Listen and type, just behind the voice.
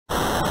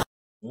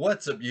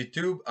What's up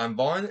YouTube? I'm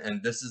Vaughn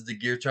and this is the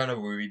Gear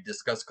channel where we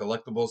discuss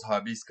collectibles,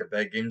 hobbies,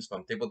 competitive games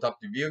from tabletop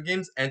to video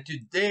games, and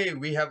today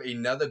we have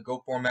another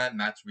Go format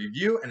match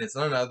review and it's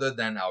none other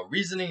than our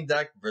Reasoning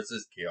deck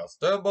versus Chaos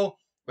Turbo,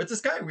 which is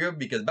kind of weird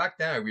because back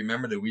then I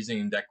remember the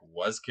Reasoning deck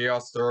was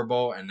Chaos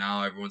Turbo and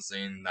now everyone's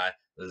saying that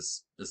the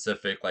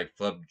specific like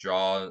flip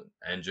draw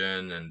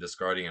engine and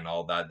discarding and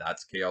all that,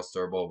 that's Chaos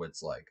Turbo,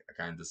 which like I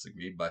kind of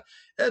disagree, but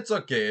it's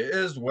okay, it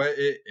is what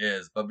it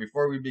is. But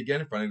before we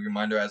begin, friendly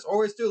reminder as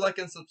always to like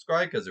and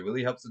subscribe because it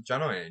really helps the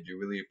channel and I do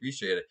really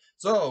appreciate it.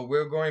 So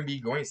we're going to be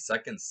going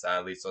second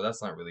sadly, so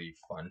that's not really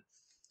fun.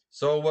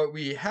 So what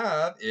we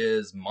have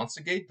is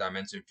Monster Gate,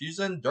 Dimension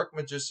Fusion, Dark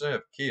Magician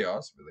of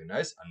Chaos, really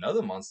nice,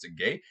 another Monster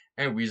Gate,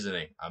 and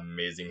Reasoning,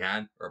 amazing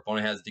hand. Our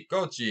opponent has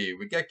Dikochi,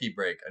 Wigeki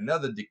Break,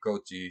 another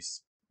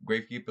Dikochi,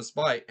 Gravekeeper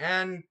Spy,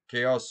 and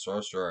Chaos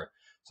Sorcerer.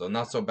 So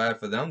not so bad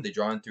for them. They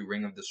draw into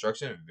Ring of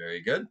Destruction,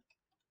 very good.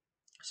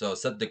 So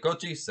set the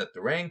Kochi, set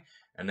the ring,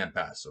 and then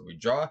pass. So we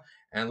draw,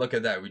 and look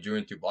at that. We drew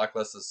into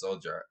Blacklisted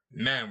Soldier.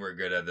 Man, we're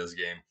good at this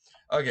game.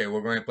 Okay,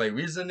 we're going to play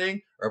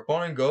Reasoning. Our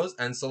opponent goes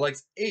and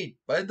selects 8,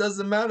 but it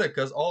doesn't matter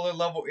because all the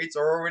level 8s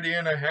are already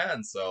in our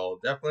hand. So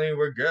definitely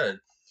we're good.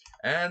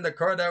 And the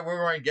card that we're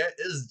going to get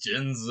is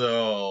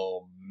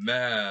Jinzo.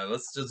 Man,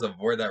 let's just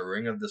avoid that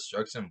Ring of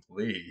Destruction,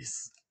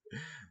 please.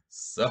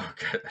 So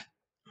good.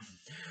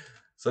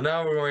 So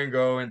now we're going to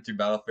go into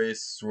battle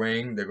phase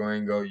swing. They're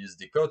going to go use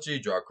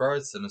Dikochi, draw a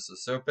card, Sinister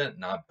Serpent,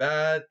 not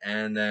bad.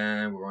 And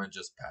then we're going to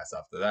just pass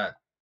after that.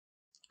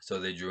 So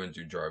they drew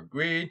into Draw of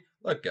Greed.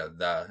 Look at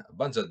that. A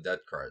bunch of dead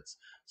cards.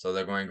 So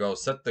they're going to go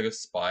set the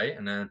Spy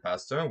and then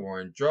pass turn.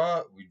 We're going to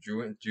draw. We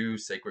drew into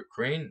Sacred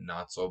Crane.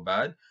 Not so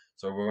bad.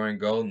 So we're going to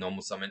go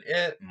Normal Summon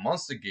it,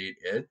 Monster Gate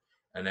it.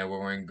 And then we're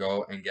going to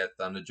go and get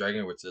Thunder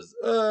Dragon, which is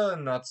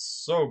not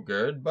so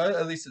good, but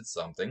at least it's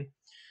something.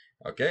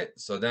 Okay,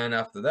 so then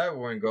after that,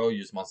 we're going to go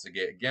use Monster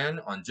Gate again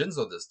on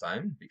Jinzo this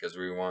time because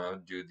we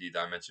want to do the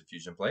Dimension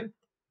Fusion play.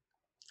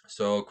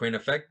 So Crane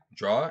Effect,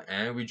 draw,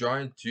 and we draw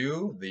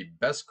into the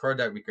best card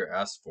that we could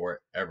ask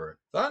for ever,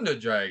 Thunder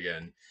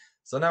Dragon.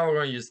 So now we're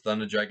going to use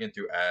Thunder Dragon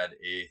to add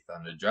a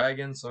Thunder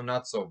Dragon, so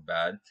not so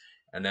bad.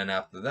 And then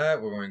after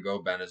that, we're going to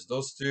go banish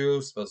those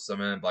two, Special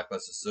Summon,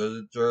 Blacklisted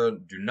Soldier.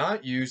 Do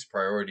not use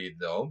Priority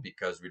though,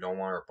 because we don't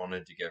want our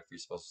opponent to get free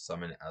Special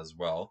Summon as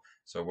well.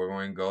 So we're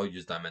going to go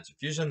use Dimension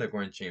Fusion. They're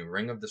going to chain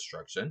Ring of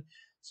Destruction.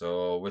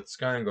 So which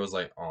kind of goes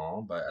like,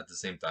 oh, but at the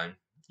same time,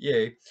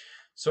 yay.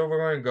 So we're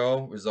going to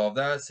go resolve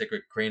that.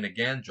 Sacred Crane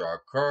again, draw a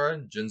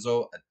card.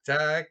 Jinzo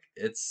attack.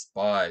 It's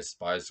Spy.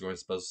 Spy is going to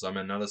special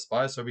summon another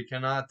Spy, so we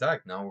cannot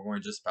attack. Now we're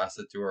going to just pass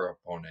it to our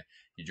opponent.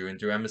 He drew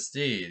into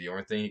MST. The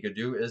only thing he could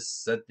do is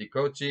set the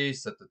Kochi,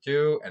 set the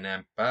 2, and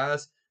then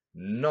pass.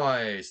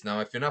 Nice.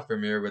 Now, if you're not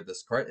familiar with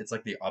this card, it's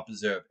like the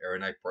opposite of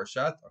Aeronite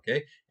Porshat,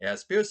 okay? It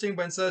has piercing,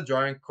 but instead of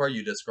drawing a card,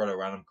 you discard a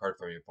random card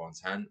from your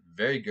opponent's hand.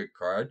 Very good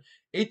card.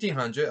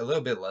 1800, a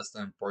little bit less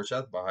than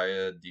Porshat, but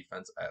higher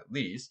defense at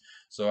least.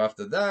 So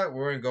after that,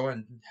 we're going to go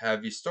and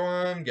Heavy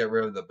Storm, get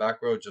rid of the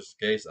back row just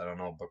in case, I don't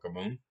know, Book of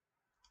Moon.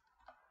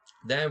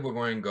 Then we're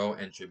going to go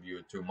and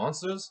tribute 2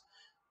 monsters.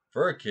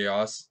 For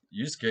Chaos,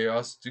 use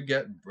Chaos to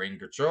get Brain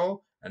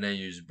Control, and then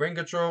use Brain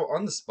Control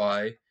on the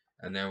Spy,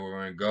 and then we're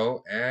going to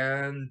go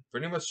and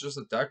pretty much just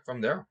attack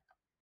from there.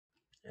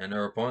 And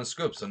our opponent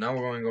scoops. So now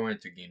we're going to go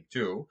into game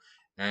 2.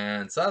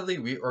 And sadly,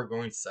 we are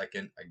going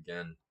second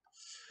again.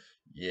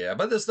 Yeah,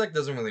 but this deck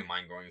doesn't really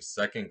mind going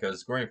second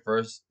because going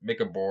first, make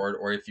a board,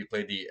 or if you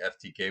play the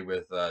FTK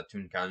with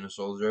Toon Cannon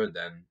Soldier,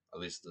 then at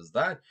least does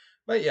that.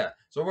 But yeah,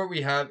 so what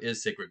we have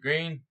is Sacred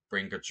Green,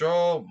 Brain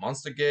Control,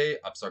 Monster Gate,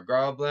 Upstart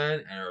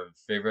Goblin, and our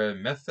favorite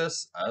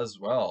Memphis as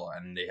well.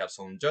 And they have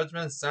Solemn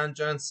Judgment,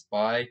 Sanjan,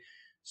 Spy,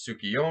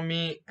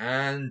 Tsukiyomi,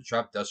 and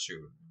Trap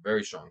Dushu.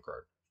 Very strong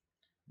card.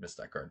 Missed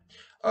that card.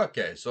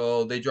 Okay,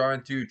 so they draw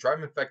into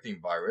Tribe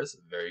Infecting Virus.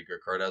 Very good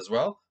card as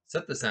well.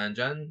 Set the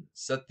Sanjan,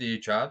 set the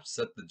traps,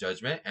 set the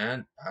judgment,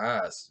 and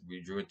pass.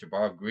 We drew into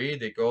Bar of Greed.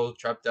 They go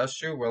Trap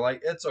Dushu. We're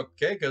like, it's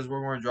okay because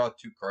we're going to draw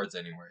 2 cards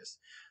anyways.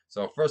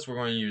 So first we're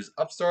going to use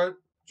Upstart,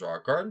 draw a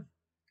card.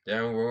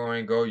 Then we're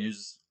going to go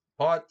use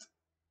Pot.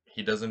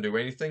 He doesn't do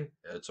anything.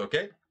 It's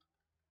okay.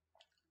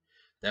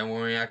 Then we're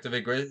going to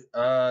activate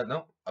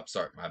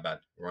Upstart, my bad.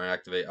 We're going to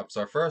activate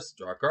Upstart first,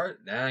 draw a card,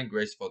 then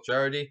Graceful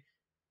Charity.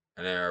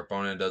 And then our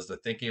opponent does the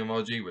thinking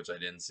emoji, which I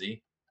didn't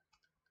see.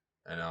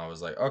 And I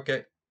was like,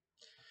 okay.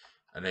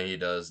 And then he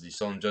does the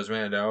Solemn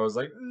Judgment, and I was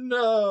like,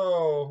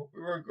 no!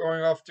 We were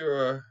going off to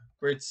a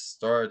great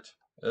start.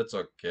 It's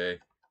okay.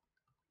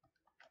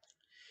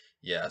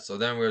 Yeah, so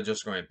then we're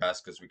just going to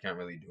pass because we can't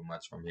really do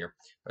much from here.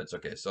 But it's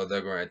okay. So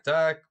they're going to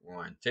attack. We're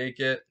going to take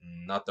it.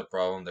 Not the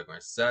problem. They're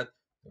going to set.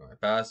 They're going to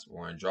pass.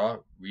 We're going to draw.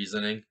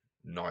 Reasoning.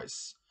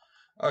 Nice.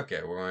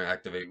 Okay, we're going to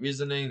activate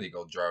Reasoning. They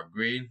go Draw of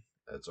Greed.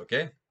 That's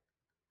okay.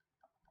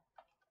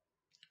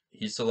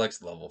 He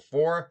selects level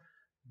 4.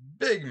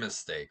 Big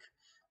mistake.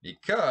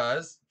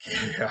 Because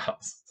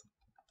Chaos.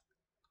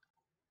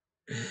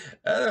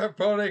 And our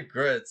opponent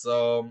crit.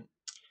 So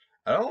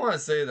I don't want to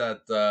say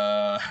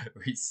that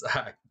we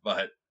sacked,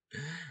 but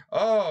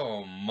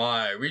Oh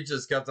my, we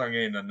just kept on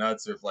getting the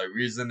nuts with like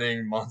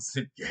reasoning,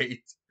 monster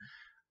gate.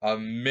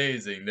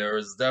 Amazing. There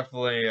was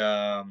definitely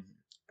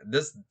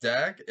this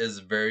deck is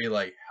very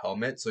like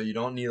helmet, so you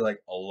don't need like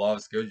a lot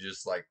of skill,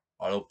 just like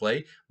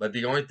autoplay. But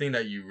the only thing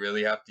that you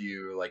really have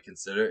to like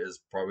consider is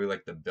probably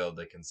like the build,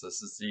 the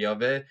consistency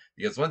of it.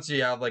 Because once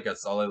you have like a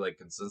solid like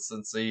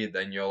consistency,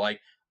 then you're like,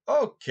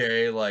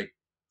 okay, like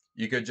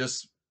you could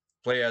just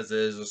play as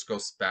is, just go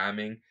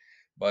spamming.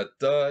 But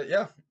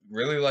yeah,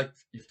 really like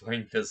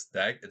playing this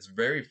deck. It's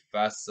very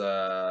fast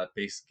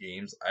paced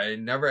games. I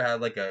never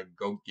had like a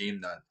Go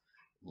game that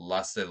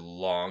lasted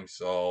long,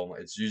 so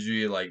it's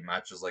usually like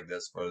matches like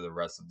this for the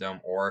rest of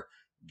them, or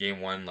game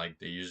one, like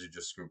they usually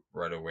just scoop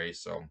right away.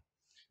 So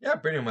yeah,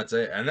 pretty much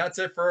it. And that's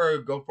it for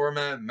a Go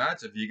format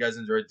match. If you guys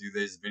enjoyed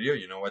today's video,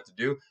 you know what to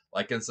do.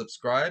 Like and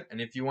subscribe.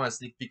 And if you want a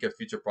sneak peek of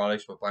future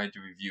products we're planning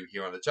to review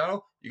here on the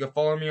channel, you can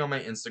follow me on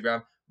my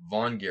Instagram,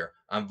 VaughnGear.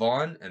 I'm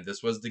Vaughn, and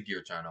this was the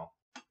Gear Channel.